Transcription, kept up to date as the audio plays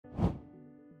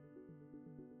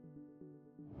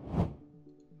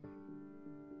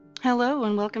Hello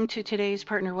and welcome to today's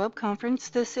Partner Web Conference.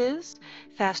 This is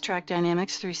Fast Track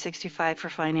Dynamics 365 for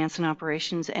Finance and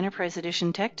Operations Enterprise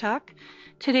Edition Tech Talk.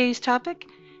 Today's topic,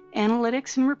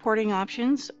 Analytics and Reporting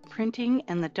Options, Printing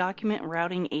and the Document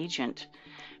Routing Agent.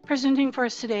 Presenting for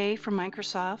us today from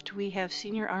Microsoft, we have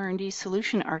Senior R&D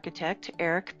Solution Architect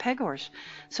Eric Pegors.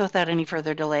 So without any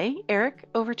further delay, Eric,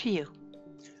 over to you.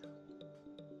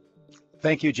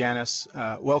 Thank you, Janice.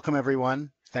 Welcome,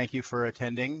 everyone. Thank you for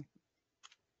attending.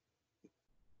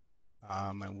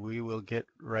 And we will get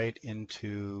right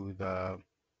into the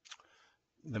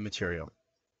material.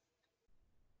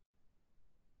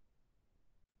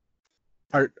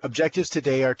 Our objectives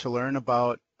today are to learn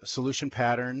about solution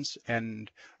patterns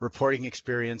and reporting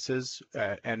experiences,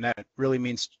 and that really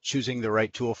means choosing the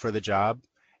right tool for the job.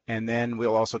 And then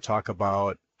we'll also talk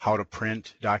about how to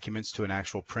print documents to an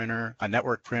actual printer, a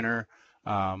network printer,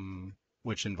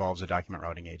 which involves a document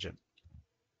routing agent.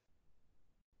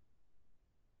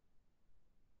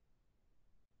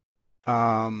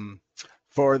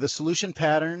 For the solution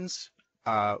patterns,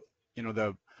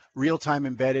 the real-time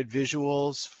embedded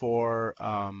visuals for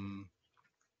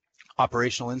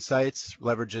operational insights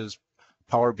leverages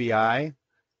Power BI,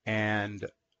 and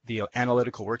the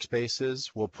analytical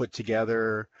workspaces will put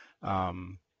together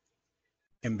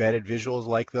embedded visuals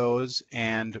like those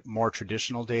and more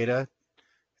traditional data.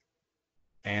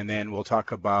 And then we'll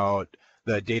talk about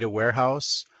the data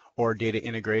warehouse or data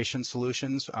integration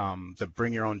solutions, the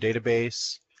bring your own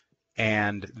database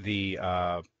and the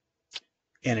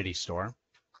entity store.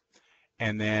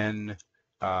 And then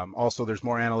also there's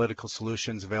more analytical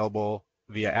solutions available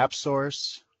via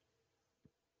AppSource.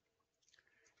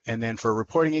 And then for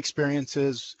reporting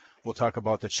experiences, we'll talk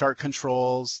about the chart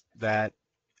controls that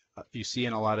you see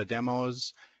in a lot of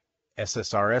demos,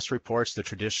 SSRS reports, the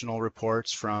traditional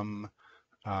reports from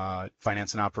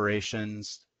finance and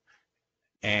operations,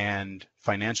 and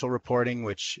financial reporting,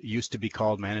 which used to be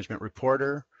called Management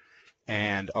Reporter,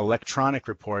 and electronic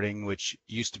reporting, which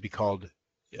used to be called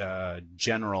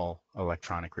General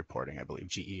Electronic Reporting, I believe,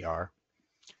 GER.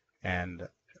 And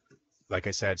like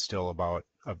I said, still about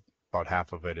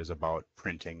half of it is about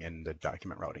printing and the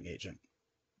document routing agent.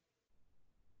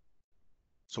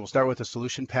 So we'll start with the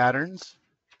solution patterns.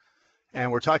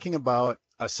 And we're talking about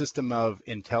a system of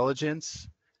intelligence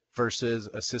versus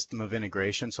a system of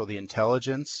integration. So the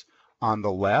intelligence on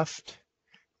the left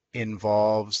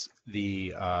involves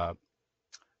the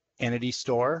entity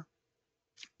store,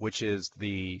 which is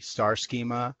the star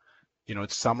schema.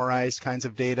 It's summarized kinds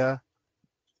of data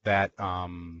that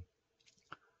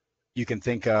you can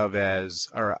think of as,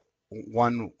 or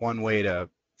one way to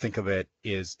think of it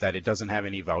is that it doesn't have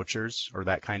any vouchers or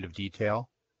that kind of detail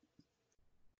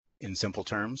in simple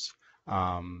terms.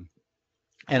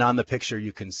 And on the picture,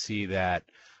 you can see that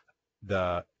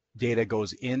the data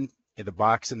goes in, the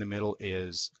box in the middle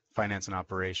is finance and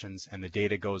operations, and the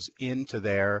data goes into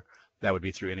there. That would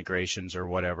be through integrations or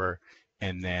whatever.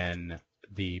 And then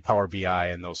the Power BI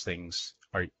and those things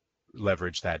are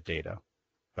leverage that data.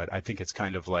 But I think it's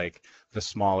kind of like the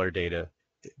smaller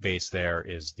database there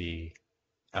is the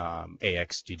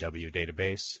AXGW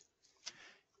database.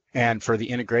 And for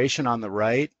the integration on the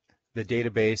right, the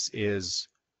database is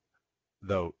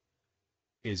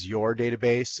your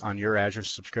database on your Azure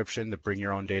subscription, the bring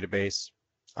your own database.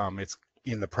 It's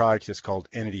in the product, it's called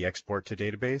Entity Export to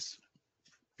Database.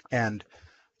 And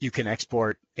you can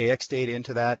export AX data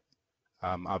into that.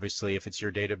 Obviously, if it's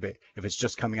your database, if it's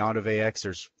just coming out of AX,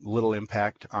 there's little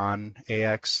impact on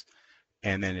AX.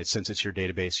 And then since it's your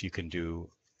database, you can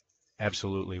do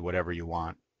absolutely whatever you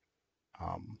want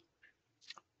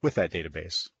with that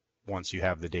database once you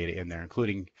have the data in there,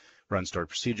 including run stored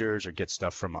procedures or get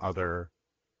stuff from other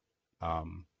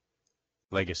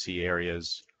legacy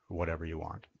areas, whatever you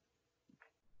want.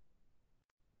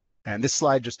 And this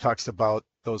slide just talks about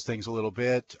those things a little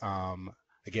bit.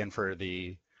 Again,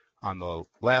 on the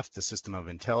left, the system of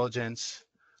intelligence,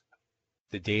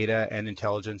 the data and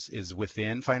intelligence is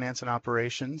within finance and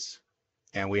operations.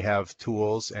 And we have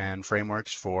tools and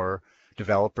frameworks for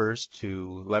developers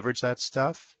to leverage that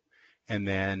stuff. And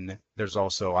then there's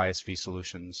also ISV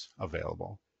solutions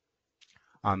available.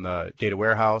 On the data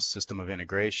warehouse, system of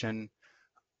integration,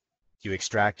 you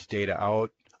extract data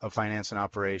out of finance and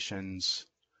operations.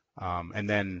 And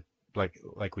then,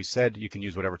 like we said, you can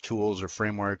use whatever tools or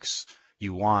frameworks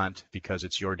you want because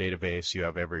it's your database. You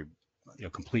have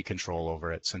complete control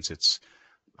over it since it's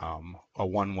a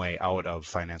one-way out of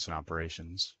finance and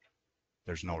operations.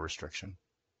 There's no restriction.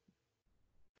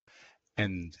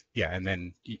 And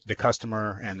then the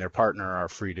customer and their partner are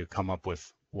free to come up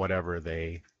with whatever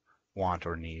they want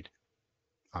or need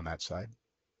on that side.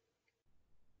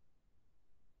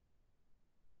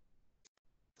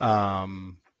 A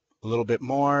little bit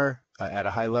more at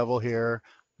a high level here,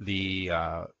 the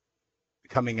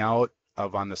coming out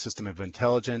of on the system of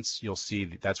intelligence, you'll see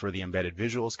that's where the embedded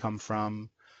visuals come from,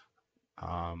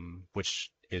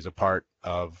 which is a part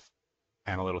of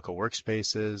analytical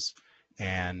workspaces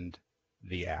and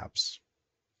the apps.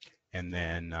 And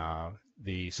then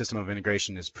the system of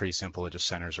integration is pretty simple. It just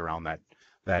centers around that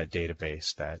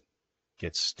database that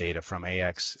gets data from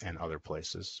AX and other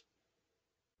places.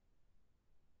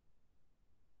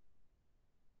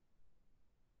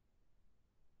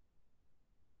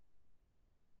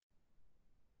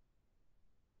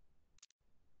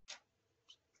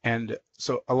 And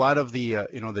so a lot of the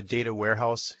the data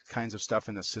warehouse kinds of stuff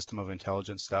and the system of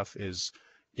intelligence stuff is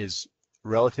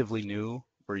relatively new.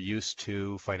 We're used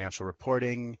to financial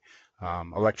reporting.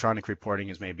 Electronic reporting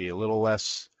is maybe a little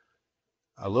less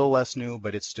new,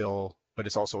 but it's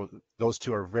also, those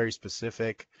two are very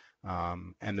specific.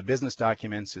 And the business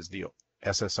documents is the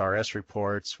SSRS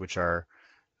reports, which are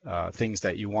things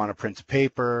that you want to print to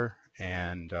paper,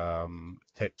 and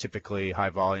typically high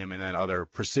volume, and then other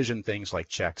precision things like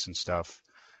checks and stuff.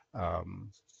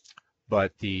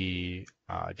 But the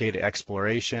data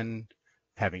exploration,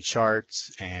 having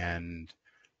charts and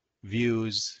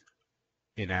views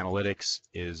in analytics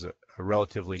is a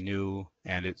relatively new,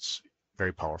 and it's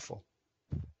very powerful.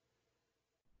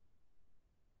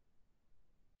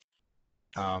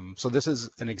 So this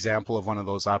is an example of one of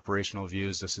those operational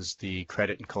views. This is the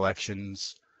credit and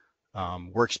collections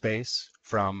workspace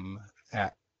from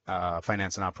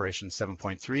Finance and Operations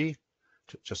 7.3,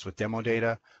 just with demo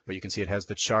data. But you can see it has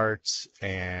the charts,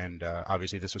 and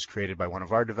obviously this was created by one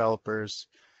of our developers.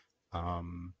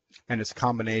 And it's a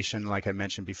combination, like I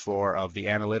mentioned before, of the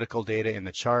analytical data in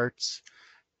the charts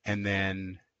and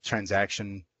then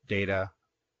transaction data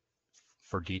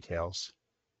for details.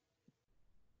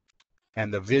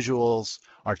 And the visuals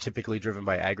are typically driven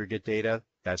by aggregate data.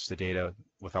 That's the data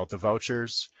without the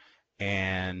vouchers,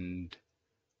 and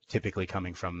typically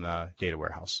coming from the data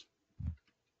warehouse.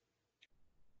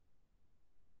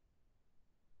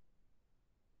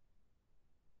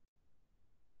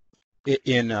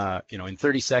 In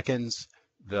 30 seconds,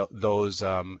 those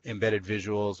embedded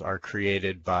visuals are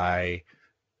created by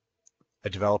a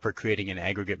developer creating an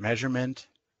aggregate measurement,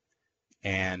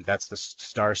 and that's the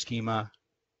star schema.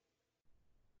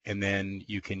 And then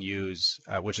you can use,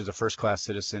 which is a first-class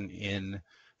citizen in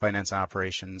finance and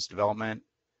operations development,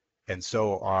 and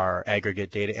so are aggregate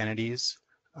data entities.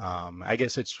 I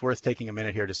guess it's worth taking a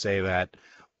minute here to say that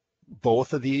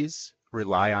both of these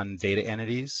rely on data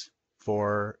entities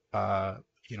for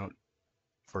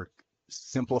for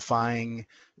simplifying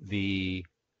the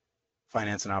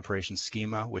finance and operations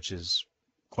schema, which is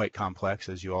quite complex,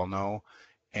 as you all know.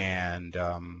 And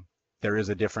there is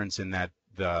a difference in that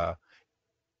the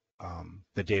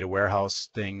data warehouse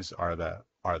things are the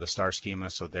star schema,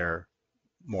 so they're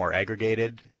more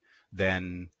aggregated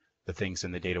than the things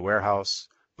in the data warehouse,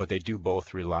 but they do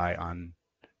both rely on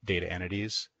data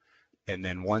entities. And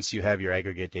then once you have your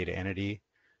aggregate data entity,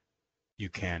 you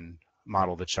can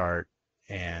model the chart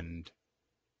and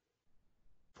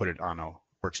put it on a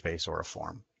workspace or a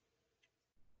form.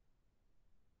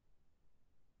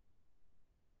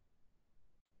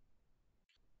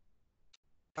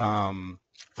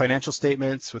 Financial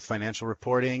statements with financial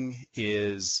reporting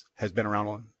has been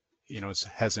around. It's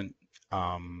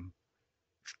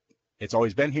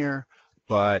always been here,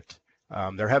 but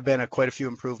there have been quite a few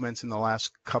improvements in the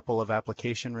last couple of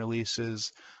application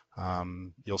releases.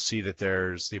 You'll see that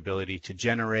there's the ability to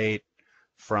generate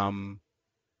from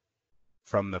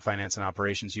the finance and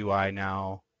operations UI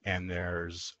now, and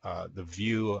there's the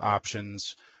view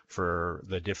options for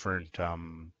the different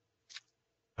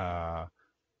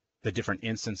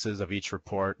instances of each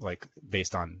report, like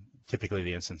typically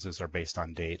the instances are based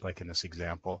on date, like in this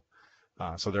example.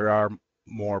 So there are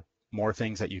more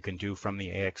things that you can do from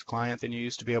the AX client than you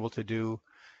used to be able to do.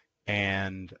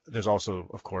 And there's also,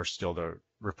 of course, still the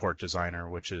report designer,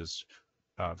 which is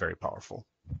very powerful.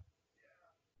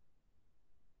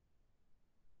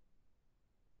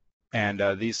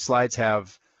 And these slides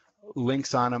have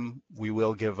links on them. We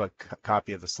will give a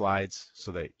copy of the slides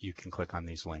so that you can click on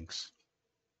these links.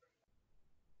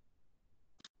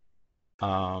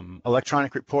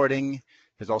 Electronic reporting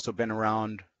has also been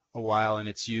around a while, and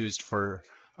it's used for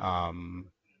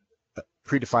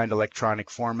predefined electronic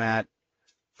format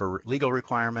for legal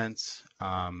requirements,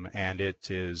 and it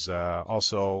is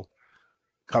also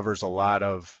covers a lot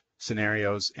of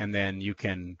scenarios, and then you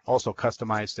can also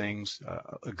customize things.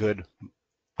 A good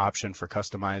option for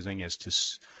customizing is to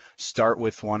start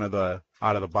with one of the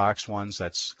out-of-the-box ones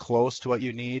that's close to what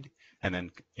you need, and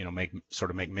then make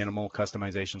minimal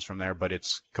customizations from there. But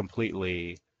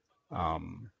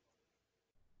um,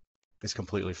 it's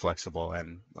completely flexible.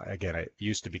 And again, it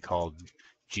used to be called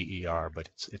GER, but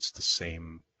it's the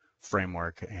same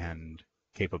framework and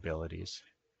capabilities.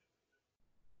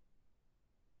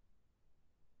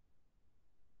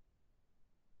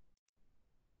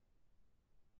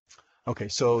 Okay,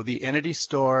 so the entity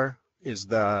store is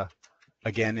the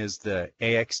AXDW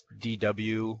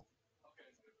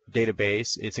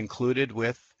database. It's included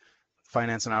with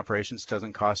finance and operations,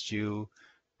 doesn't cost you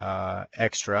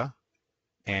extra,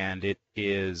 and it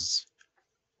is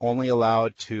only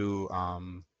allowed to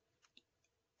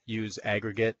use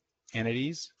aggregate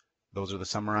entities. Those are the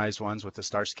summarized ones with the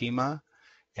star schema,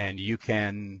 and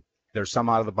there's some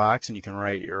out of the box and you can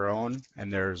write your own,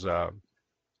 and there's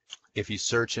if you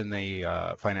search in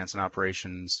the finance and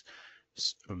operations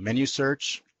menu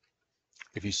search,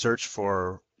 if you search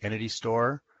for entity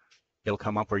store, it'll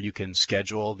come up where you can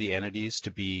schedule the entities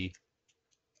to be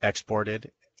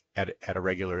exported at a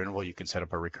regular interval. You can set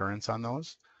up a recurrence on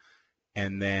those.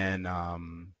 And then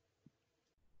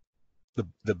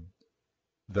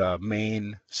the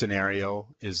main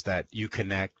scenario is that you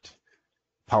connect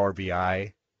Power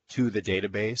BI to the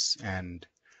database, and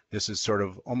this is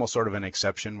almost an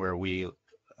exception where you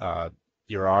are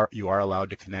allowed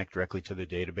to connect directly to the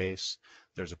database.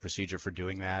 There's a procedure for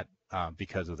doing that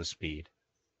because of the speed,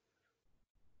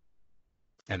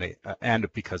 and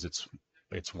because it's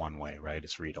one way, right?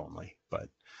 It's read only, but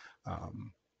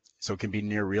so it can be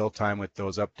near real time with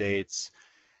those updates,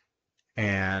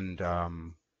 and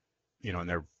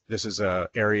this is a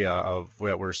area of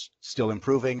where we're still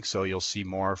improving, so you'll see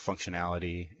more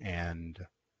functionality and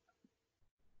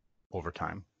over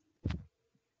time.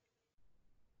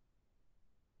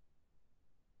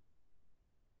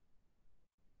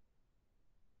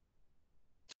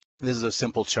 This is a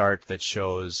simple chart that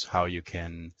shows how you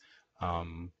can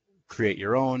create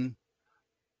your own,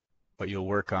 but you'll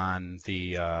work on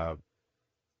a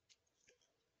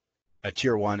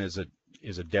tier 1 is a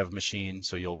dev machine,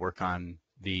 so you'll work on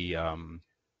the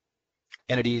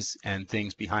entities and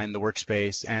things behind the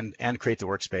workspace and create the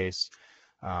workspace.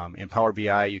 In Power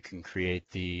BI, you can create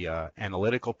the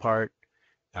analytical part.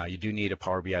 You do need a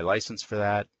Power BI license for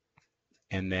that,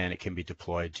 and then it can be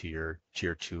deployed to your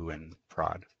tier 2 and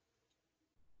prod.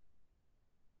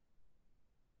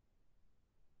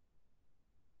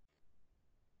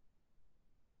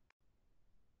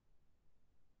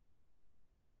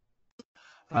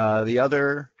 The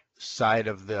other side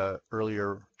of the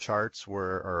earlier charts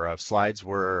slides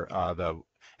were the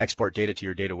export data to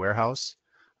your data warehouse.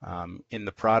 In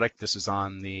the product, this is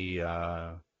on the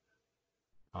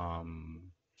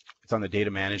it's on the data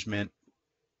management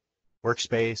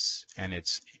workspace, and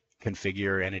it's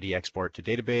configure entity export to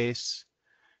database,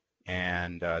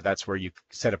 and that's where you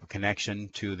set up a connection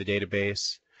to the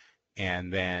database,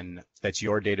 and then that's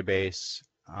your database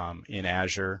in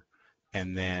Azure,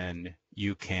 and then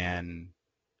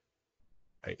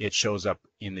it shows up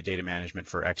in the data management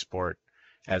for export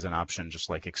as an option, just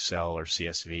like Excel or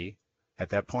CSV at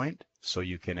that point. So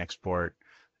you can export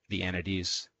the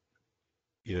entities,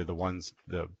 either the ones,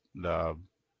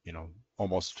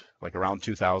 almost like around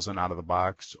 2,000 out of the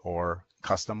box, or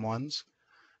custom ones.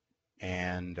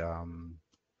 And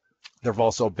there have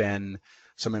also been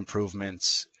some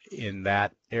improvements in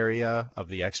that area of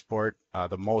the export.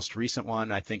 The most recent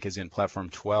one, I think, is in Platform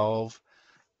 12.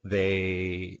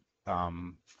 They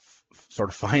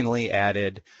finally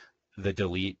added the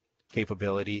delete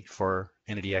capability for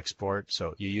entity export.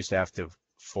 So you used to have to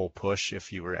full push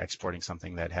if you were exporting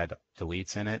something that had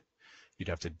deletes in it. You'd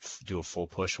have to do a full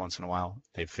push once in a while.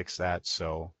 They've fixed that.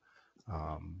 So,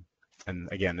 and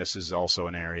again, this is also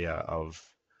an area of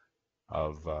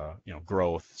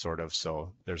growth,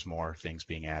 so there's more things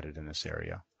being added in this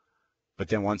area. But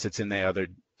then once it's in the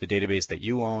database that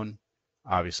you own,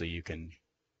 obviously you can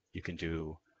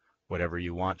do whatever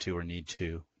you want to or need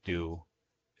to do,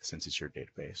 since it's your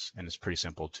database, and it's pretty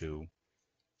simple to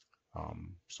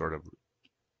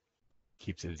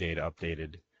keep the data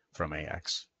updated from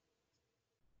AX.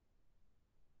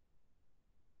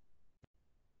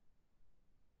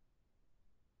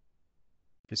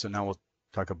 Okay, so now we'll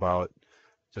talk about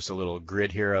just a little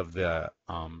grid here of the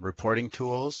reporting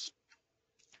tools.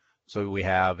 So we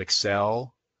have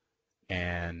Excel,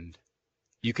 and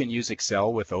you can use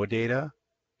Excel with OData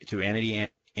to any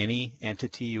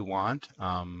entity you want.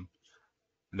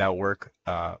 That'll work.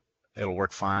 It'll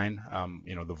work fine.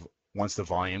 Once the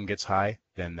volume gets high,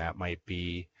 then that might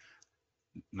be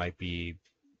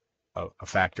a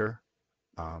factor,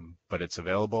 but it's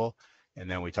available. And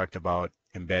then we talked about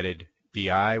embedded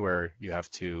BI, where you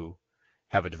have to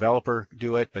have a developer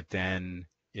do it, but then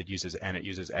it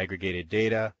uses aggregated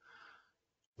data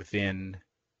within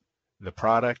the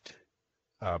product,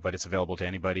 but it's available to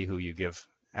anybody who you give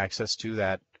access to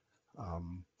that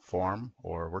form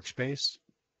or workspace.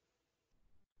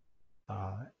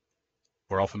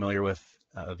 We're all familiar with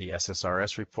the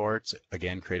SSRS reports,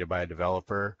 again, created by a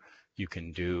developer. You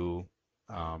can do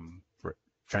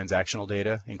transactional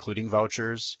data, including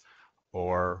vouchers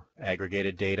or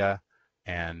aggregated data,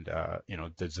 and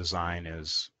the design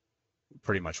is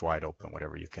pretty much wide open.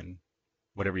 Whatever you can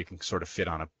sort of fit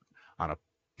on a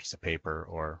piece of paper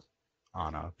or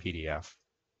on a PDF.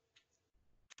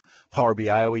 Power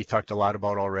BI we talked a lot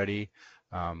about already,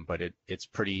 but it's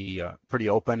pretty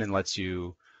open and lets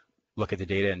you look at the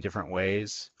data in different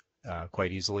ways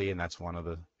quite easily, and that's one of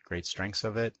the great strengths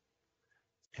of it.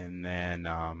 And then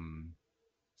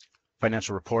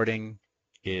financial reporting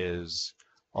is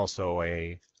also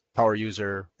a power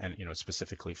user, and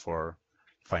specifically for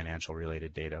financial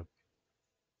related data.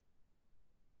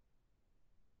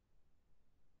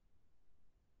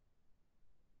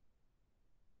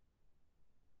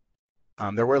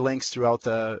 There were links throughout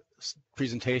the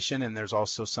presentation, and there's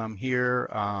also some here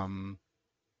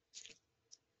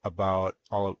about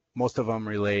most of them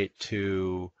relate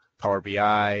to Power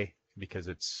BI because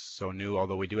it's so new,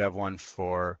 although we do have one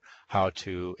for how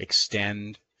to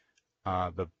extend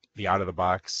the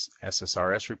out-of-the-box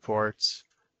SSRS reports.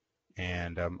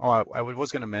 And I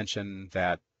was going to mention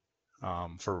that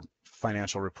for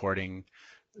financial reporting,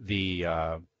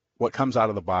 what comes out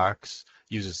of the box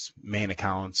uses main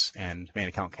accounts and main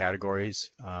account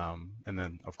categories, and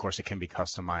then of course it can be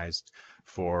customized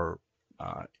for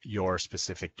your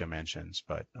specific dimensions,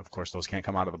 but of course those can't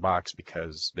come out of the box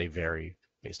because they vary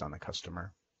based on the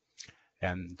customer.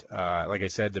 And like I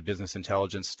said, the business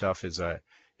intelligence stuff is a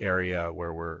area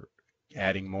where we're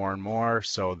adding more and more.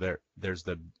 So there's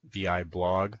the BI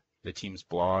blog, the team's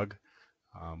blog,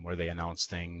 where they announce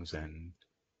things, and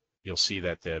you'll see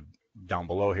that down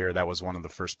below here, that was one of the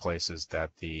first places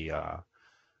that the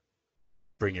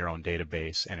bring your own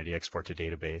database, entity export to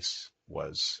database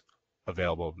was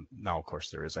available. Now, of course,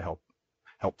 there is a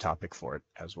help topic for it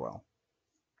as well.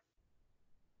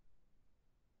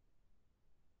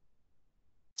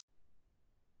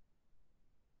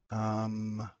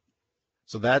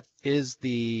 So that is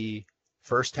the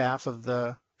first half of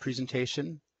the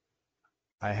presentation.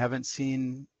 I haven't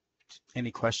seen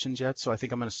any questions yet, so I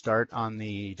think I'm going to start on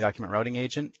the document routing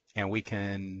agent, and we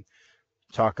can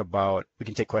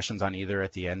take questions on either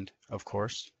at the end, of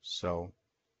course. So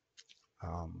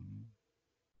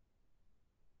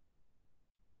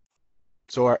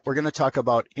we're going to talk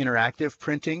about interactive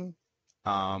printing,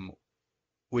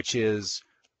 which is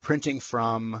printing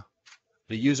from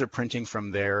the user printing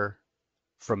from their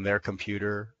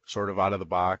computer, sort of out of the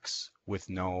box, with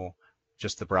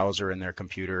just the browser in their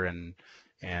computer and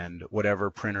whatever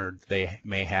printer they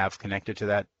may have connected to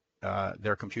that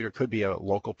their computer. Could be a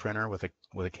local printer with a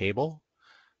cable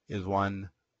is one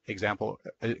example.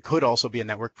 It could also be a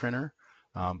network printer,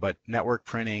 but network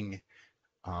printing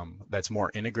that's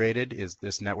more integrated is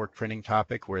this network printing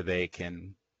topic, where they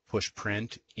can push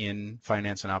print in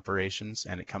finance and operations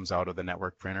and it comes out of the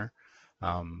network printer.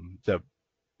 The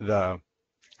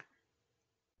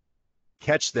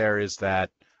catch there is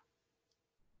that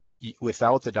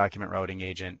without the document routing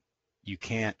agent, you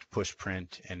can't push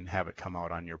print and have it come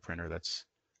out on your printer that's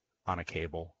on a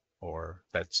cable, or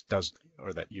that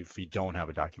if you don't have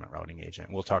a document routing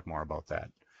agent. We'll talk more about that.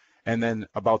 And then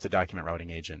about the document routing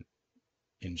agent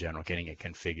in general, getting it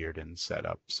configured and set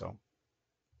up. So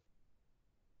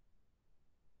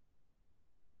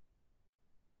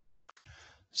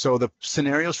the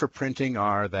scenarios for printing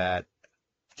are that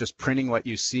just printing what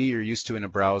you see, you're used to in a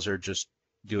browser, just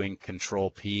doing Control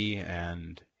P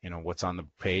and what's on the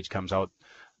page comes out.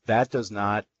 That does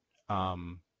not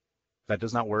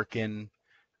work in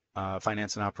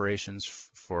finance and operations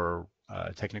for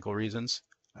technical reasons.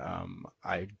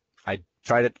 I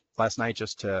tried it last night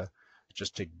just to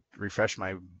refresh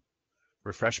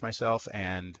myself,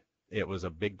 and it was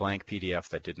a big blank PDF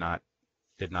that did not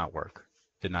work,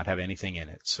 did not have anything in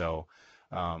it. So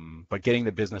but getting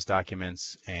the business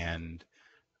documents and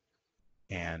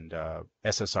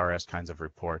SSRS kinds of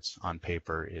reports on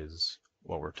paper is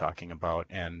what we're talking about.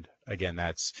 And again,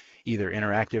 that's either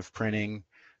interactive printing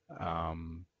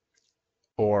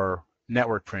or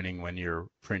network printing when you're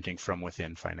printing from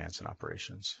within finance and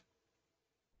operations.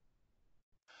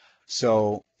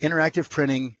 So interactive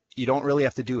printing, you don't really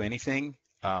have to do anything,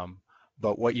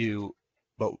 but what you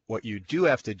do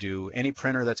have to do, any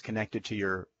printer that's connected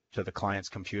to the client's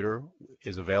computer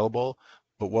is available,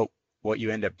 but what you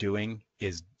end up doing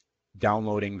is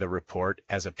downloading the report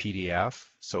as a PDF.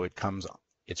 So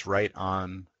it's right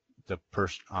on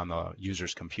on the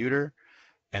user's computer.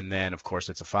 And then of course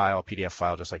it's a file, PDF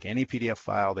file, just like any PDF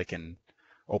file. They can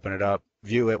open it up,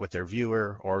 view it with their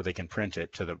viewer, or they can print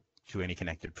it to any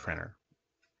connected printer.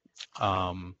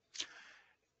 The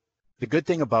good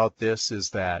thing about this is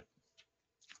that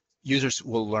users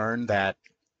will learn that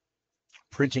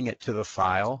printing it to the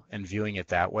file and viewing it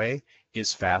that way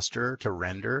is faster to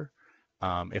render.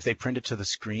 If they print it to the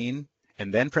screen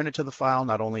and then print it to the file,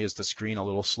 not only is the screen a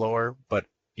little slower, but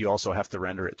you also have to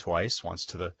render it twice, once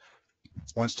to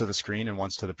the screen and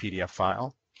once to the PDF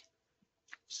file.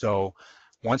 So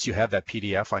once you have that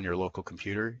PDF on your local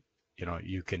computer,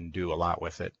 you can do a lot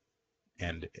with it,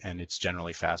 and it's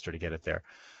generally faster to get it there.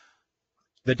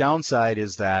 The downside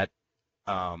is that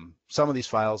some of these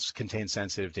files contain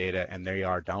sensitive data and they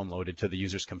are downloaded to the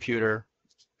user's computer,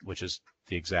 which is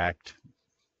the exact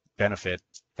benefit.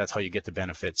 That's how you get the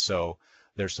benefit. So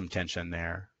there's some tension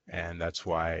there, and that's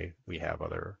why we have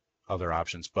other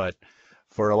options. But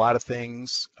for a lot of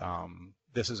things,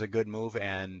 this is a good move,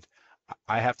 and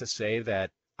I have to say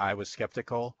that I was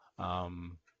skeptical,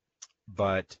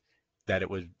 but that it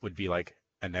would be like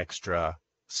an extra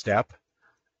step,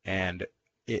 and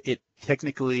it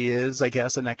technically is, I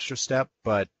guess, an extra step,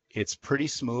 but it's pretty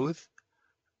smooth,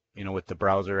 with the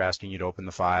browser asking you to open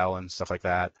the file and stuff like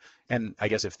that. And I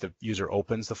guess if the user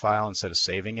opens the file instead of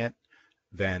saving it,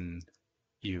 then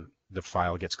the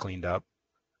file gets cleaned up.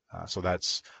 So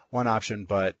that's one option,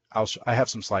 but I have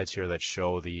some slides here that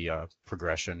show the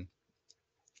progression.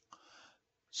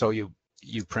 So you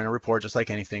print a report just like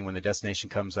anything. When the destination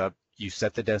comes up, you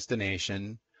set the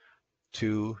destination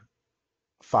to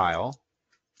file,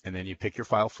 and then you pick your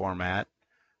file format,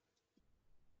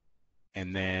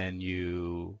 and then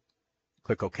you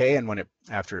click OK. And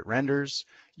after it renders,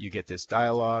 you get this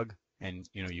dialog, and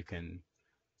you can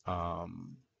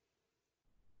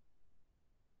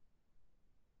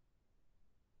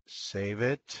save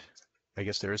it. I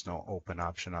guess there is no open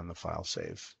option on the file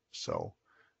save. So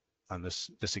on this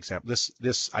example,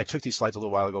 I took these slides a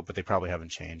little while ago, but they probably haven't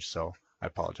changed, so I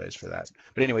apologize for that.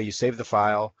 But anyway, you save the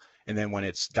file, and then when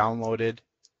it's downloaded,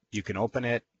 you can open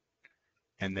it,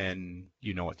 and then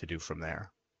you know what to do from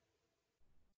there.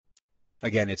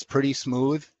 Again, it's pretty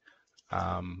smooth,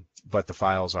 but the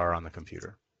files are on the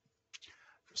computer.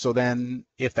 So then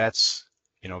if that's,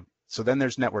 so then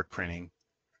there's network printing,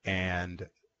 and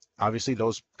obviously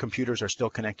those computers are still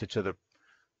connected to the,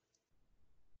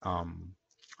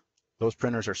 those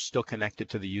printers are still connected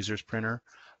to the user's printer,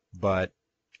 but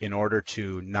in order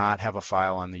to not have a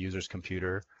file on the user's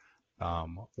computer,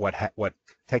 what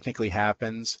technically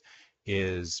happens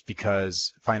is,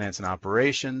 because finance and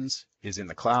operations is in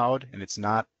the cloud and it's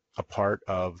not a part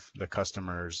of the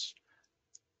customer's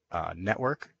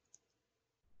network,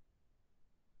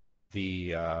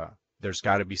 there's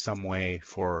got to be some way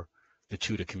for the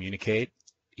two to communicate,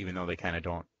 even though they kind of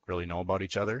don't really know about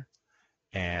each other.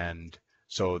 And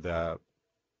so the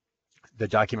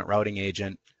document routing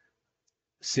agent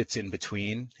sits in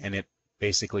between, and it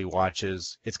basically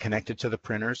watches. It's connected to the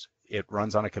printers. It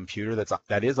runs on a computer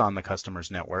that is on the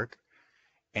customer's network,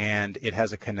 and it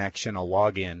has a connection, a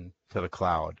login to the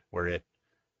cloud, where it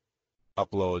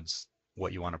uploads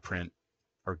what you want to print,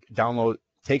 or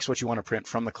takes what you want to print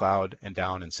from the cloud and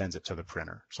down and sends it to the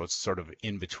printer. So it's sort of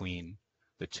in between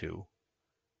the two,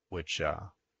 which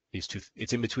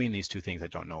it's in between these two things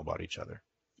that don't know about each other.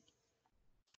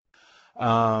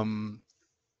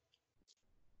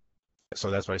 So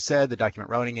that's what I said. The document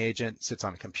routing agent sits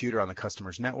on a computer on the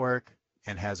customer's network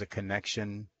and has a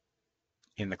connection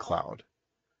in the cloud.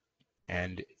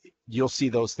 And you'll see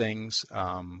those things.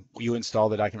 You install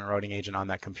the document routing agent on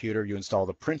that computer. You install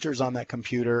the printers on that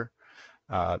computer.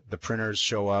 The printers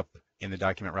show up in the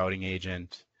document routing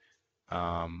agent.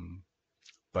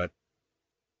 But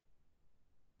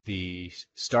the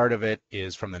start of it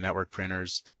is from the network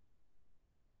printers.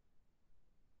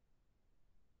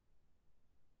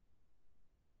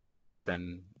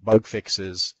 Then bug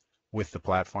fixes with the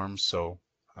platforms. So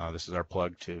this is our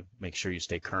plug to make sure you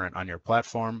stay current on your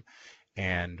platform.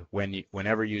 And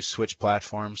whenever you switch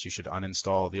platforms, you should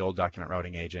uninstall the old document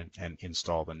routing agent and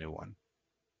install the new one.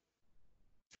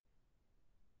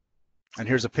 And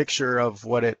here's a picture of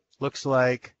what it looks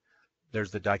like.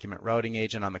 There's the document routing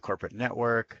agent on the corporate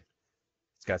network.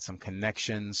 It's got some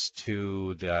connections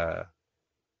to the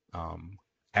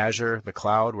Azure, the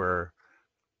cloud, where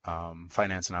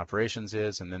finance and operations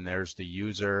is, and then there's the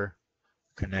user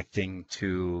connecting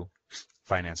to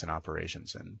finance and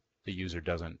operations, and the user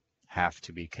doesn't have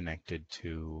to be connected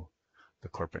to the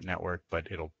corporate network, but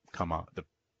it'll come out, the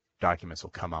documents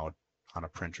will come out on a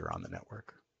printer on the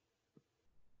network.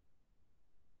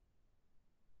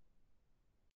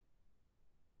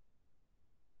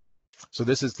 So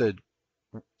this is the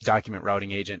document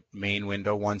routing agent main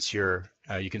window. Once you're,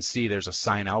 you can see there's a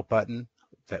sign out button,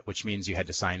 which means you had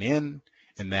to sign in,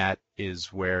 and that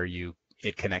is where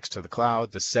it connects to the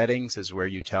cloud. The settings is where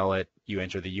you tell it, you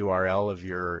enter the URL of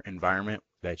your environment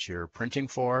that you're printing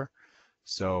for.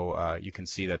 So you can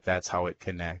see that that's how it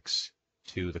connects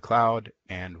to the cloud,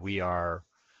 and we are,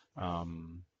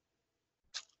 and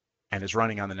is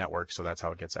running on the network, so that's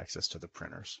how it gets access to the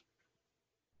printers.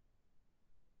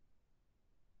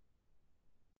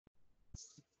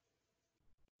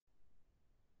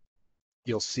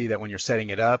 You'll see that when you're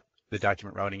setting it up, the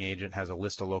document routing agent has a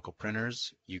list of local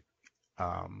printers.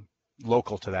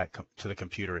 Local to that to the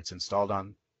computer it's installed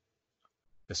on.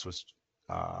 This was,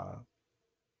 yeah.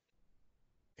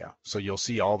 So you'll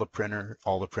see all the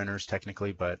printers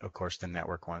technically, but of course the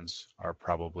network ones are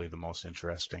probably the most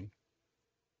interesting.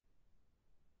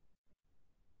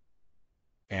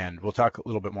 And we'll talk a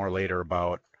little bit more later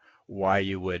about why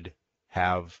you would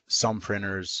have some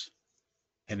printers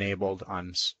enabled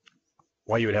on,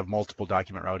 why you would have multiple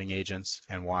document routing agents,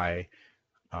 and why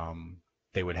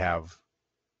they would have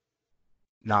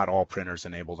not all printers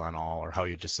enabled on all, or how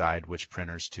you decide which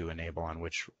printers to enable on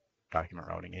which document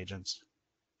routing agents.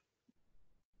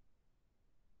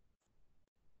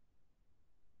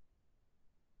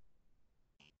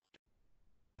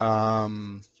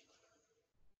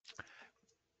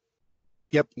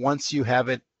 Yep, once you have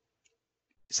it,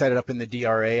 set it up in the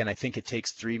DRA, and I think it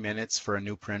takes 3 minutes for a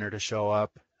new printer to show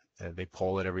up. They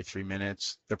poll it every 3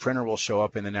 minutes. The printer will show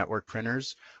up in the network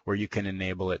printers where you can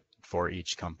enable it for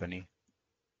each company.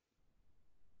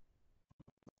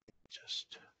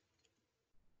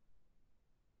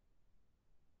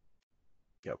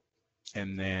 Yep.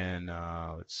 And then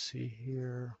let's see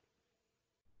here.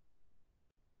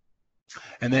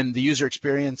 And then the user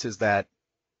experience is that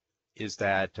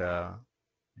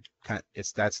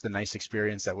that's the nice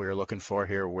experience that we were looking for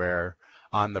here, where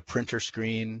on the printer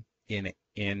screen in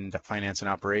the finance and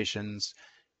operations,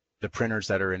 the printers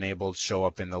that are enabled show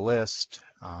up in the list,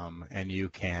 and you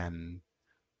can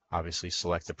obviously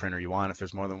select the printer you want if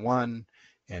there's more than one,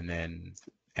 and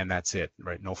that's it,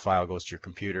 right? No file goes to your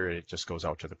computer, it just goes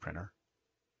out to the printer.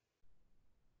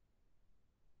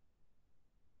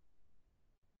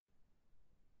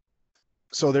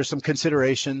 So there's some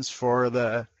considerations for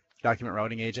the document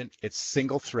routing agent. It's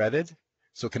single threaded,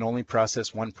 so it can only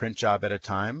process one print job at a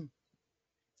time.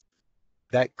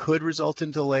 That could result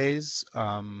in delays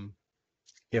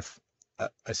if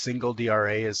a single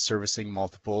DRA is servicing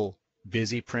multiple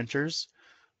busy printers.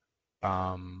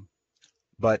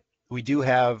 But we do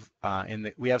have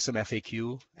we have some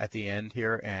FAQ at the end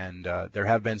here, and there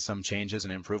have been some changes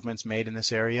and improvements made in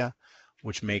this area,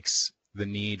 which makes the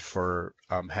need for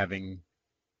having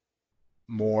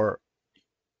multiple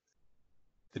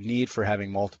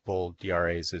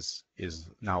DRAs is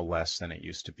now less than it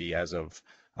used to be as of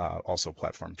also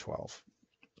platform 12.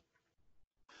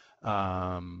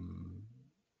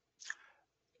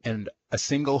 And a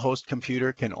single host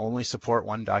computer can only support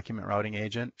one document routing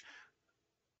agent.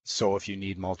 So if you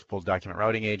need multiple document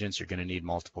routing agents, you're going to need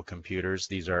multiple computers.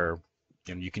 These are,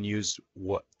 you can use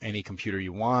any computer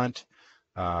you want,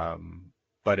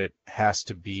 but it has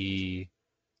to be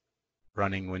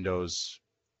running Windows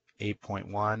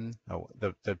 8.1. Oh,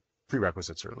 the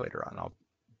prerequisites are later on,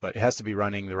 but it has to be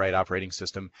running the right operating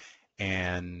system,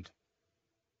 and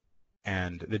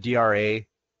the DRA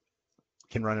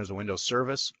can run as a Windows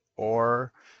service,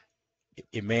 or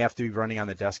it may have to be running on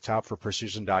the desktop for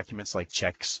precision documents like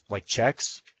checks.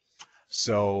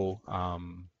 So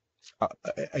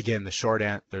again, the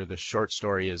short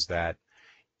story is that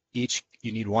you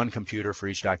need one computer for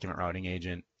each document routing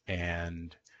agent,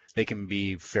 and they can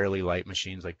be fairly light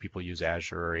machines, like people use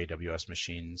Azure or AWS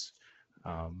machines.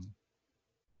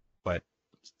 But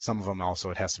some of them also,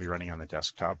 it has to be running on the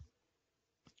desktop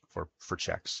for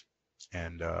checks.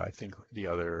 And I think the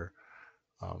other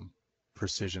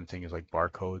precision thing is like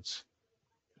barcodes.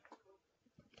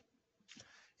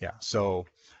 Yeah, so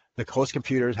the host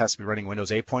computer has to be running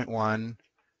Windows 8.1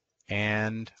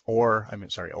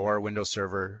 or Windows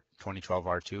Server 2012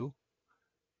 R2.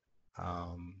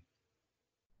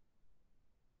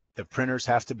 The printers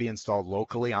have to be installed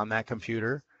locally on that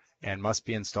computer and must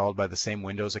be installed by the same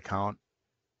Windows account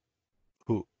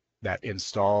that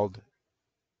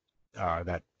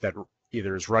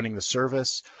either is running the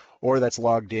service or that's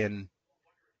logged in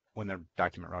when the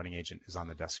document routing agent is on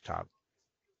the desktop.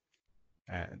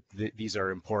 And these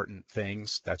are important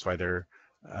things. That's why they're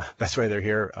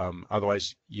here.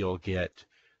 Otherwise, you'll get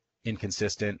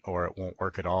inconsistent or it won't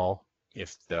work at all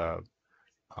if the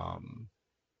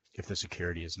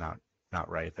security is not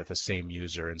right, that the same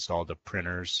user installed the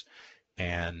printers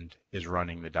and is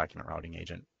running the document routing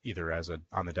agent either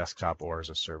on the desktop or as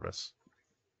a service.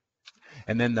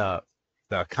 And then the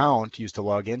account used to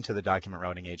log into the document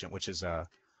routing agent, which is a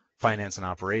finance and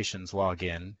operations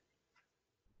login.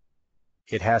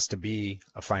 It has to be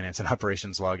a finance and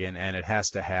operations login, and it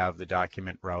has to have the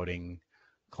document routing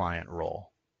client role.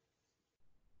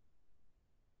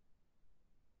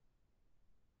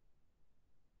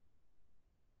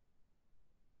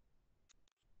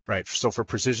 Right. So for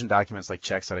precision documents like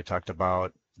checks that I talked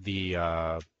about, the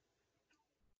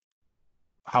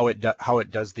how it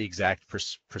does the exact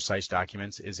precise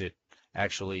documents is it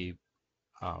actually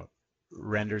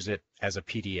renders it as a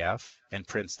PDF and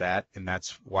prints that, and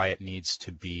that's why it needs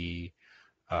to be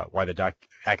why the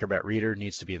Acrobat Reader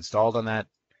needs to be installed on that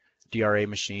DRA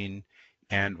machine,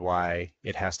 and why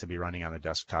it has to be running on the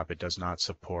desktop. It does not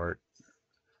support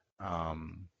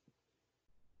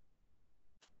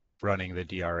running the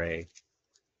DRA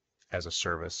as a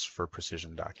service for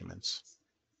precision documents.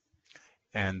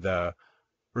 And the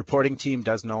reporting team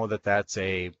does know that that's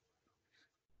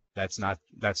not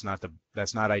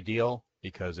ideal,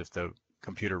 because if the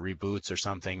computer reboots or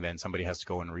something, then somebody has to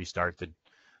go and restart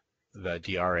the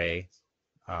DRA.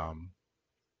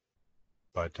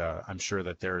 But I'm sure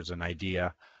that there's an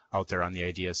idea out there on the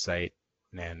ideas site,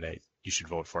 and that you should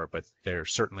vote for it. But they're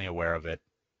certainly aware of it,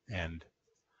 and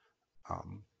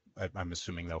I'm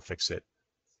assuming they'll fix it.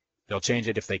 They'll change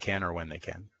it if they can or when they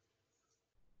can.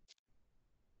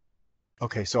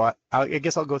 Okay, so I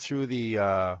guess I'll go through the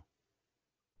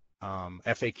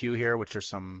FAQ here, which are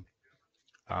some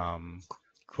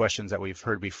questions that we've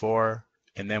heard before,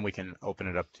 and then we can open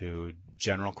it up to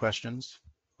general questions.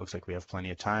 Looks like we have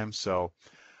plenty of time. So,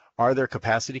 are there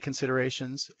capacity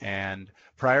considerations? And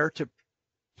prior to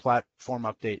Platform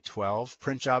Update 12,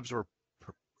 print jobs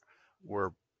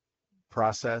were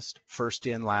processed first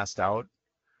in, last out,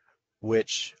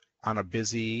 which on a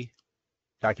busy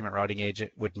document routing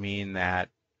agent would mean that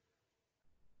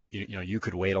you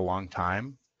could wait a long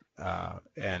time,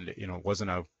 and it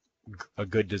wasn't a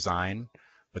good design,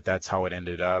 but that's how it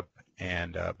ended up.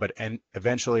 And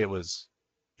eventually it was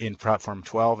in Platform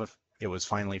 12. It was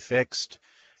finally fixed.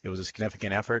 It was a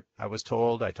significant effort, I was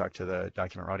told. I talked to the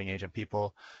document routing agent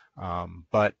people,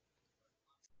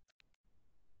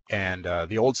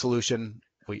 the old solution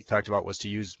we talked about was to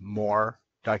use more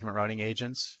document routing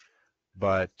agents,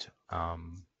 but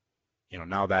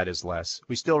now that is less.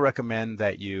 We still recommend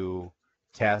that you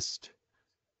test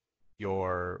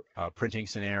your printing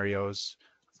scenarios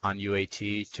on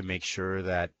UAT to make sure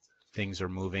that things are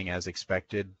moving as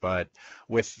expected. But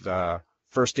with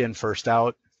first in, first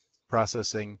out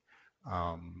processing,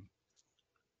 a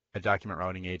document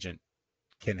routing agent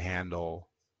can handle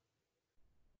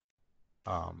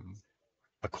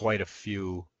quite a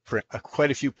few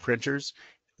printers.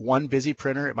 One busy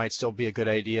printer, it might still be a good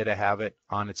idea to have it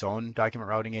on its own document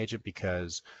routing agent,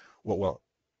 because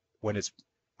when it's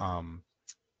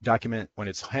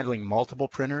handling multiple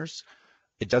printers,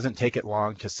 it doesn't take it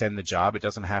long to send the job. It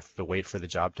doesn't have to wait for the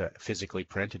job to physically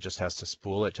print. It just has to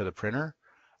spool it to the printer.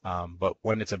 But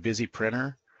when it's a busy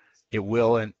printer, it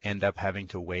will end up having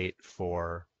to wait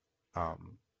for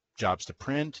jobs to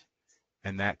print,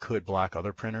 and that could block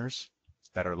other printers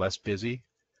that are less busy.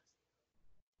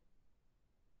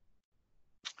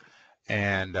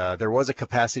 And there was a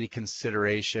capacity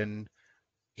consideration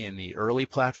in the early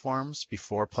platforms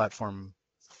before Platform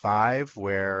 5,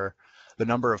 where the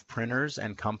number of printers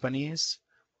and companies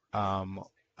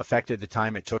affected the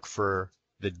time it took for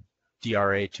the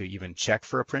DRA to even check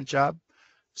for a print job.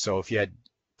 So if you had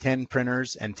 10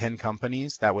 printers and 10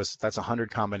 companies, that's 100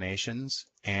 combinations,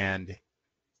 and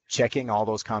checking all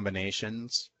those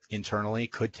combinations internally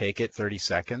could take it 30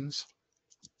 seconds,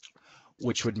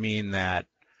 which would mean that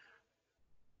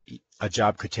a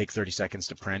job could take 30 seconds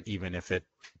to print, even if it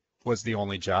was the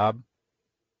only job.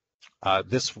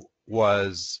 This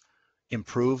was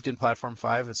improved in Platform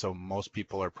 5, and so most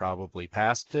people are probably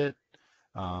past it.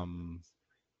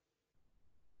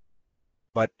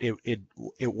 But it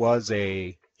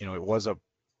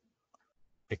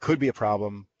could be a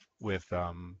problem with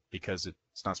because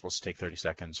it's not supposed to take 30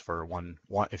 seconds for one.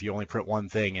 If you only print one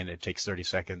thing and it takes 30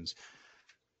 seconds,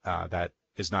 that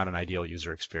is not an ideal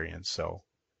user experience. So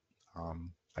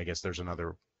I guess there's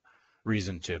another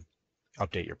reason to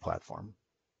update your platform.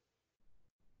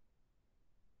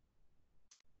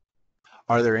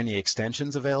 Are there any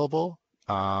extensions available?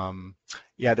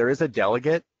 Yeah, there is a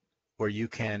delegate where you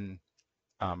can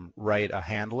write a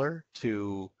handler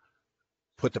to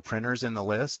put the printers in the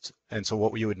list. And so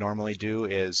what you would normally do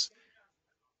is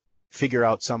figure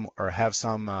out some, or have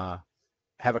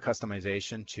a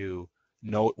customization to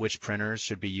note which printers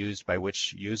should be used by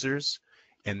which users.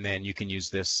 And then you can use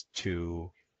this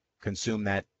to consume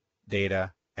that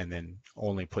data and then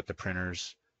only put the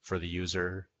printers for the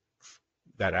user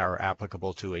that are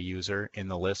applicable to a user in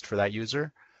the list for that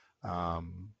user.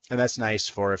 And that's nice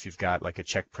for if you've got like a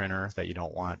check printer that you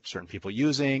don't want certain people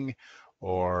using,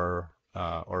 or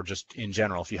just in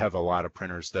general, if you have a lot of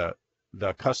printers.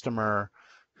 The customer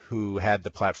who had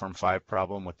the Platform 5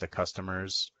 problem with the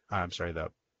customers,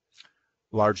 the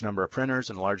large number of printers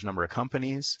and a large number of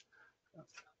companies,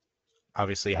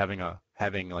 obviously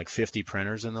having like 50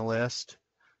 printers in the list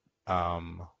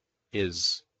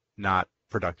is not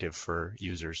productive for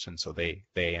users, and so they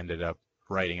ended up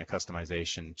writing a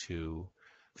customization to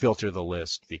filter the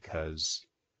list because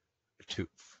to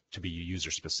be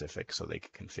user specific, so they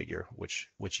could configure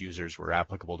which users were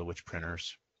applicable to which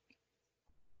printers.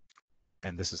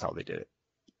 And this is how they did it.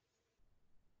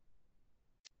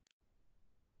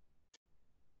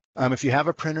 If you have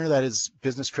a printer that is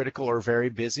business critical or very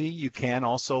busy, you can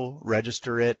also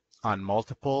register it on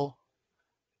multiple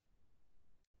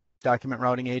document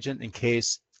routing agent in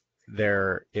case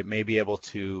it may be able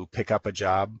to pick up a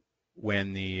job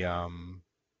when the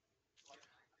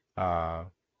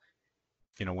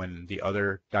when the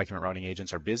other document routing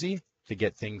agents are busy, to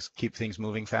keep things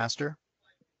moving faster.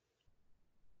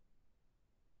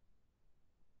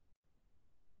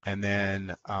 And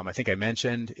then I think I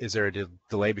mentioned, is there a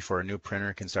delay before a new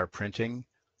printer can start printing?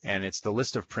 And it's the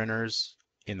list of printers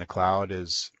in the cloud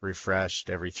is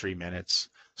refreshed every 3 minutes.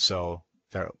 So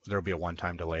there'll be a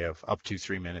one-time delay of up to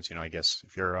 3 minutes. I guess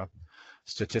if you're a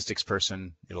statistics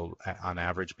person, it'll on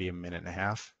average be a minute and a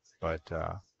half, but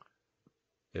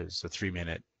there's a 3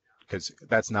 minute, because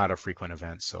that's not a frequent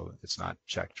event, so it's not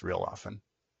checked real often.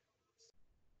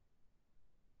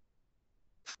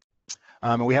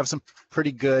 And we have some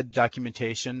pretty good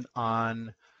documentation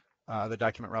on the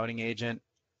document routing agent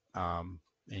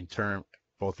in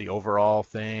both the overall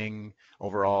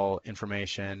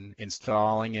information,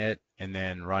 installing it, and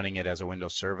then running it as a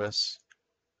Windows service.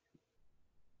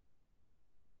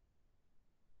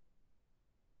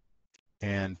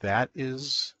 And that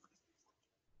is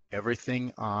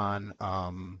everything on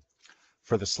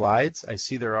for the slides. I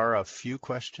see there are a few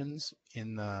questions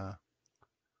in the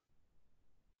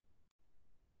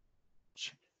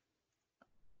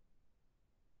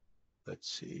let's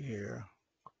see here.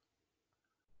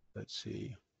 Let's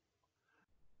see.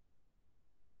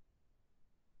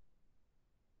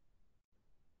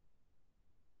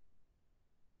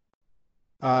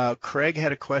 Craig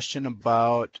had a question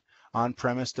about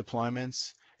on-premise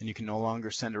deployments, and you can no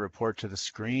longer send a report to the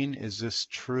screen. Is this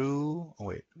true? Oh,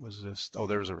 wait, was this? Oh,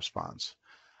 there was a response.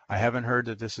 I haven't heard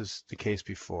that this is the case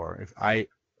before.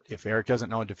 If Eric doesn't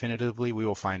know definitively, we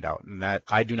will find out, and that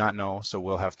I do not know, so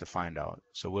we'll have to find out.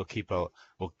 So we'll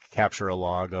capture a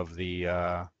log of the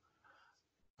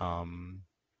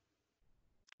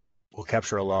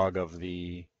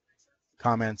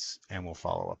comments, and we'll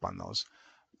follow up on those.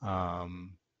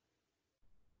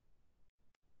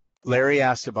 Larry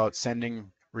asked about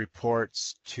sending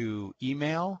reports to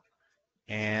email,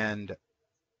 and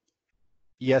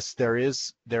yes, there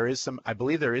is some, I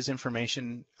believe there is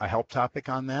information, a help topic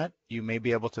on that. You may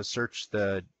be able to search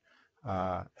the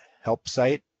help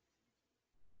site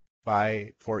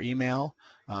for email,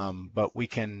 but we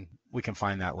can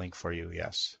find that link for you,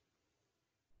 yes.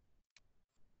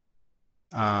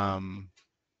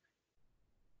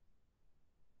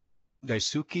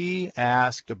 Daisuke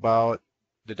asked about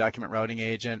the document routing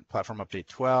agent, platform update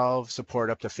 12, support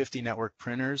up to 50 network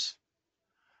printers.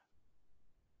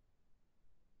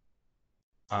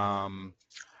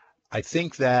 I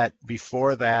think that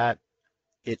before that,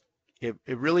 it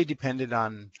really depended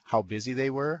on how busy they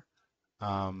were.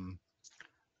 I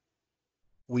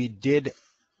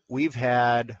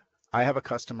have a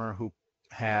customer who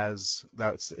has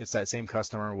it's that same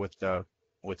customer with the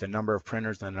number of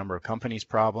printers and the number of companies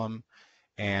problem,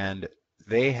 and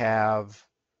they have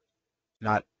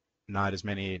not as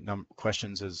many not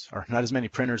as many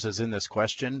printers as in this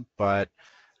question, but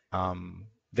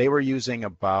they were using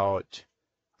about,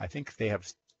 I think they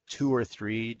have 2 or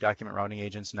 3 document routing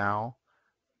agents now.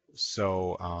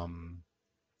 So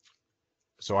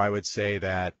so I would say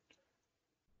that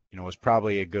it was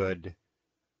probably a good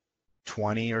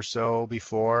 20 or so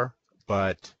before,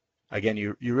 but again,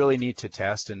 you really need to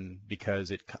test, and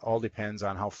because it all depends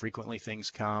on how frequently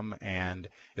things come, and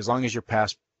as long as you're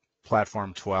past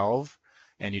platform 12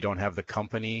 and you don't have the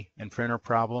company and printer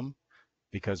problem,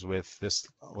 because with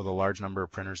a large number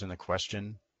of printers in the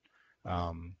question,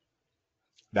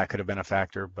 that could have been a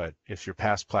factor. But if you're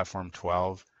past platform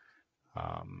 12,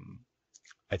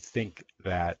 I think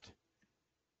that,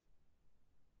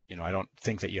 I don't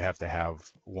think that you have to have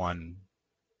one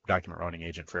document routing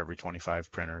agent for every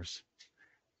 25 printers.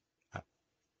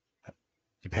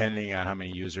 Depending on how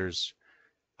many users,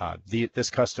 this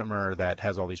customer that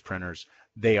has all these printers,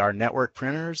 they are network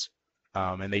printers,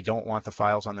 and they don't want the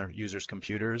files on their users'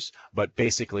 computers, but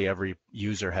basically every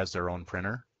user has their own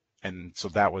printer. And so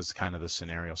that was kind of the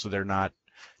scenario. So they're not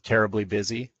terribly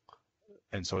busy.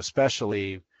 And so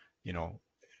especially, the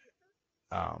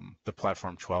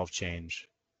platform 12 change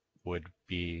would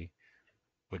be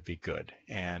good.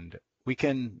 And I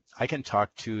can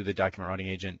talk to the document routing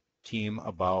agent team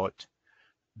about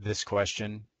this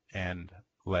question and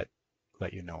let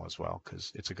you know as well,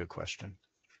 because it's a good question.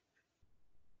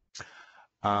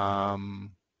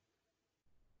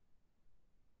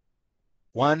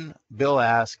 Bill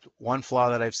asked, one flaw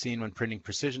that I've seen when printing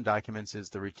precision documents is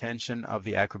the retention of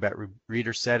the Acrobat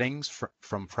reader settings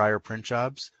from prior print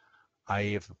jobs.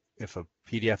 If a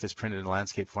PDF is printed in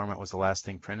landscape format was the last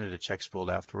thing printed, a check spooled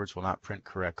afterwards will not print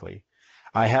correctly.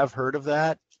 I have heard of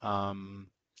that,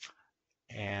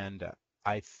 and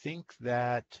I think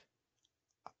that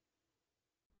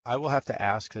I will have to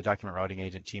ask the document routing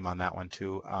agent team on that one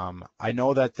too. I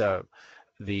know that the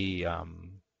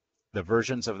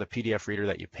versions of the PDF reader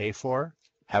that you pay for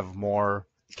have more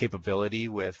capability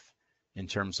in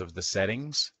terms of the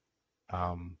settings,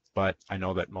 but I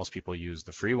know that most people use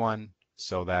the free one,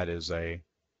 so that is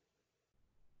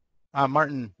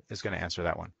Martin is going to answer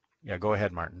that one. Yeah, go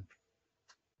ahead, Martin.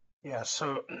 Yeah,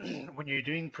 so when you're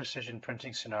doing precision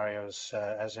printing scenarios,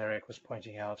 as Eric was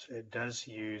pointing out, it does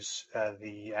use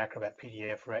the Acrobat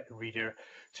PDF reader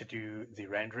to do the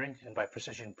rendering. And by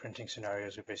precision printing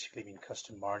scenarios, we basically mean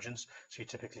custom margins. So you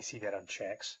typically see that on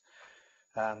checks.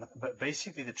 But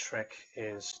basically the trick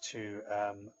is to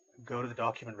go to the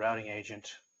document routing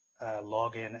agent,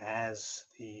 log in as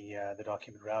the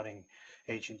document routing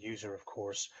agent user, of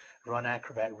course, run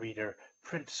Acrobat Reader,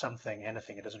 print something,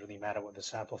 anything, it doesn't really matter what the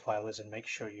sample file is, and make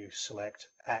sure you select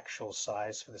actual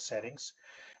size for the settings.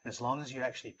 And as long as you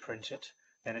actually print it,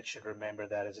 then it should remember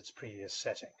that as its previous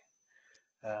setting.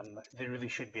 There really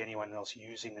shouldn't be anyone else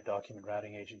using the document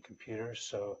routing agent computer,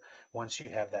 so once you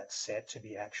have that set to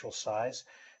be actual size,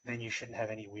 then you shouldn't have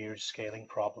any weird scaling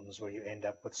problems where you end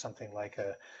up with something like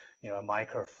a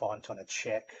micro font on a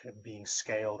check being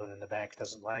scaled and then the bank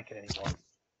doesn't like it anymore.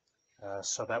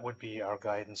 So that would be our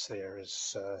guidance there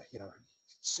is,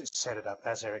 set it up,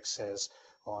 as Eric says,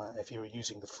 if you're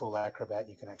using the full Acrobat,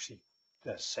 you can actually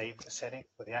save the setting.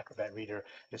 But the Acrobat Reader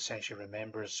essentially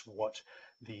remembers what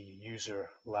the user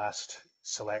last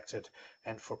selected,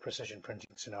 and for precision printing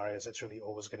scenarios, it's really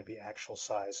always going to be actual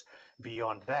size.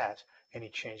 Beyond that, any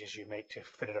changes you make to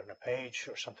fit it on a page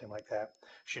or something like that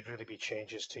should really be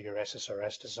changes to your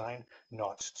SSRS design,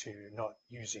 not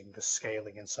using the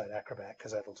scaling inside Acrobat,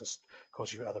 because that'll just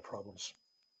cause you other problems.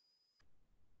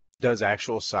 Does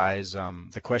actual size,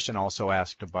 the question also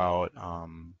asked about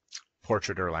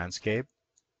portrait or landscape.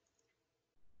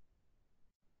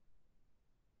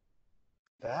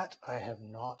 That I have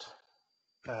not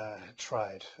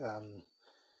tried.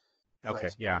 Okay,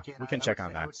 yeah, again, we can check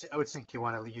on that. I would think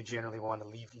you generally want to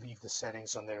leave the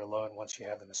settings on there alone once you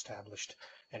have them established,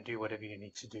 and do whatever you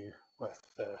need to do with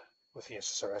the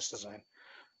SSRS design.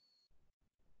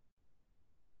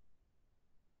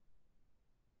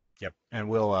 Yep, and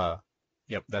we'll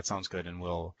yep, that sounds good, and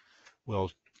we'll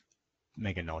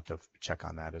make a note to check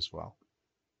on that as well.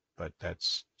 But that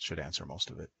should answer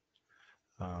most of it.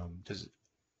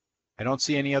 I don't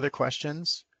see any other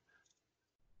questions.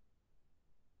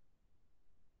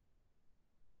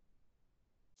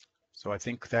 So I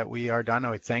think that we are done.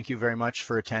 I thank you very much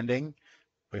for attending.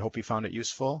 We hope you found it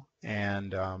useful.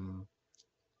 And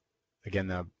again,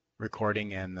 the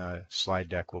recording and the slide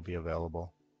deck will be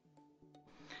available.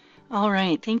 All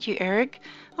right, thank you, Eric.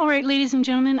 All right, ladies and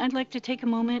gentlemen, I'd like to take a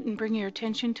moment and bring your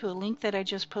attention to a link that I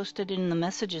just posted in the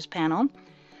messages panel.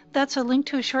 That's a link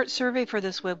to a short survey for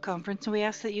this web conference, and we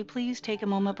ask that you please take a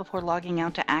moment before logging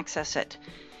out to access it.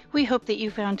 We hope that you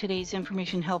found today's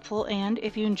information helpful, and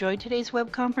if you enjoyed today's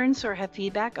web conference or have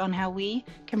feedback on how we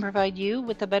can provide you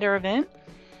with a better event,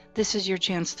 this is your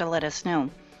chance to let us know.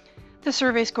 The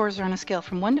survey scores are on a scale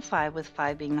from 1 to 5, with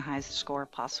 5 being the highest score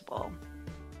possible.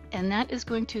 And that is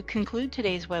going to conclude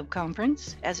today's web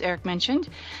conference. As Eric mentioned,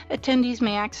 attendees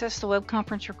may access the web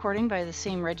conference recording by the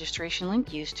same registration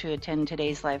link used to attend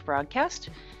today's live broadcast.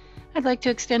 I'd like to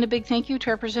extend a big thank you to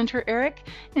our presenter, Eric,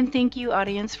 and thank you,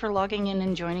 audience, for logging in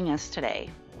and joining us today.